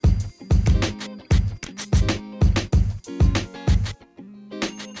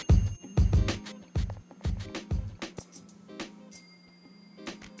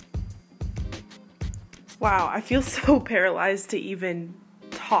Wow, I feel so paralyzed to even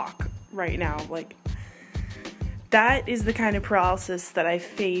talk right now. Like, that is the kind of paralysis that I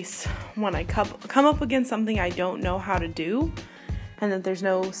face when I come up against something I don't know how to do, and that there's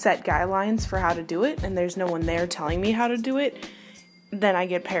no set guidelines for how to do it, and there's no one there telling me how to do it. Then I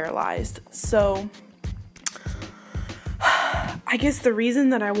get paralyzed. So I guess the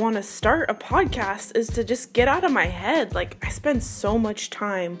reason that I want to start a podcast is to just get out of my head. Like, I spend so much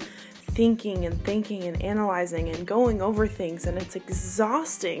time thinking and analyzing and going over things, and it's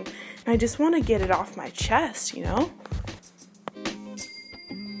exhausting. And I just want to get it off my chest, you know?